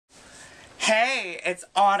Hey, it's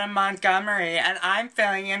Autumn Montgomery, and I'm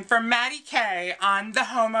filling in for Mattie.k on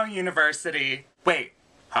TheHomoUniversity. Wait,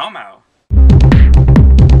 homo?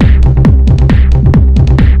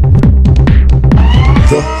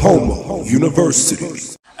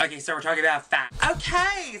 TheHomoUniversity. Okay, so we're talking about facts.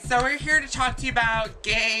 Okay, so we're here to talk to you about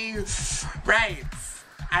gay rights.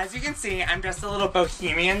 As you can see, I'm just a little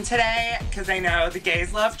bohemian today, because I know the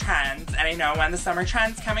gays love trends, and I know when the summer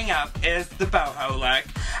trend's coming up is the boho look.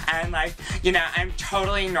 And like, you know, I'm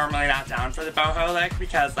totally normally not down for the boho look,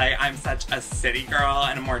 because like, I'm such a city girl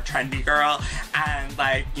and a more trendy girl, and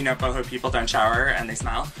like, you know, boho people don't shower and they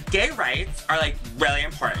smell. Gay rights are like really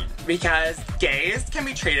important, because gays can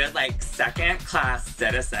be treated like second-class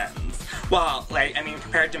citizens. Well, like, I mean,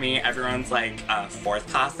 compared to me, everyone's like a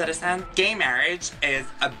fourth-class citizen. Gay marriage is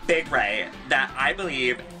a big right that I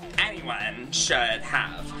believe anyone should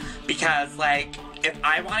have. Because, like, if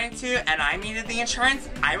I wanted to and I needed the insurance,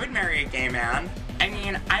 I would marry a gay man. I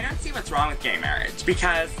mean, I don't see what's wrong with gay marriage,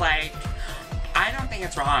 because, like, I don't think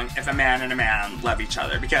it's wrong if a man and a man love each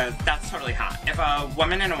other, because that's totally hot. If a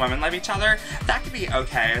woman and a woman love each other, that could be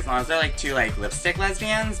okay as long as they're like two like lipstick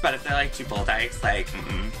lesbians, but if they're like two bull dykes, like,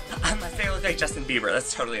 unless they look like Justin Bieber,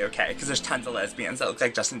 that's totally okay, because there's tons of lesbians that look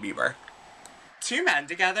like Justin Bieber. Two men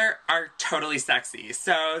together are totally sexy,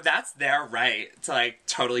 so that's their right to like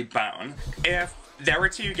totally bone. If there were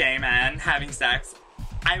two gay men having sex,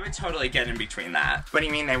 I would totally get in between that. What do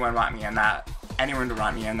you mean they wouldn't want me in that? Anyone would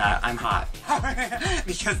want me in that. I'm hot.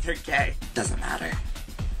 Because they're gay. Doesn't matter.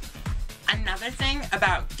 Another thing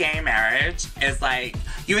about gay marriage is like,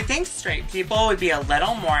 you would think straight people would be a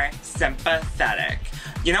little more sympathetic.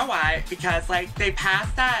 You know why? Because like, they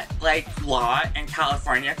passed that like law in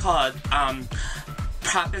California called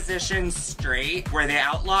Proposition Straight, where they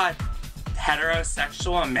outlawed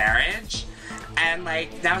heterosexual marriage. And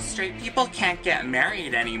like, now straight people can't get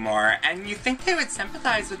married anymore, and you think they would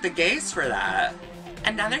sympathize with the gays for that.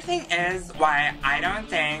 Another thing is why I don't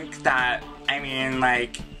think that, I mean,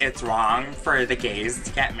 like, it's wrong for the gays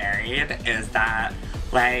to get married is that,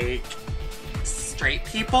 like, straight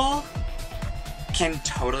people can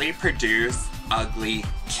totally produce ugly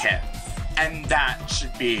kids, and that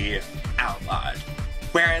should be outlawed.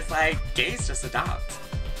 Whereas, like, gays just adopt.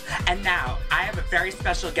 And now, I have a very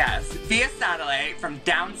special guest. Via satellite from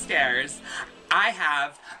downstairs, I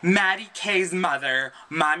have Mattie.k's mother,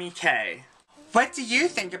 Mommy.k. What do you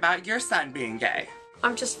think about your son being gay?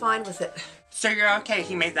 I'm just fine with it. So you're okay,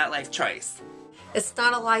 he made that life choice? It's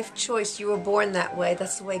not a life choice. You were born that way.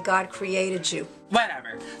 That's the way God created you.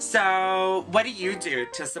 Whatever. So, what do you do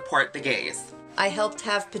to support the gays? I helped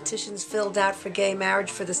have petitions filled out for gay marriage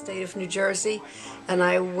for the state of New Jersey, and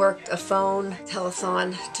I worked a phone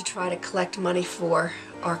telethon to try to collect money for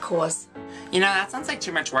our cause. You know, that sounds like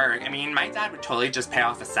too much work. I mean, my dad would totally just pay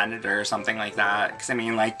off a senator or something like that. Because, I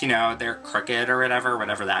mean, like, you know, they're crooked or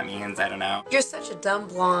whatever that means. I don't know. You're such a dumb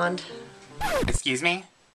blonde. Excuse me?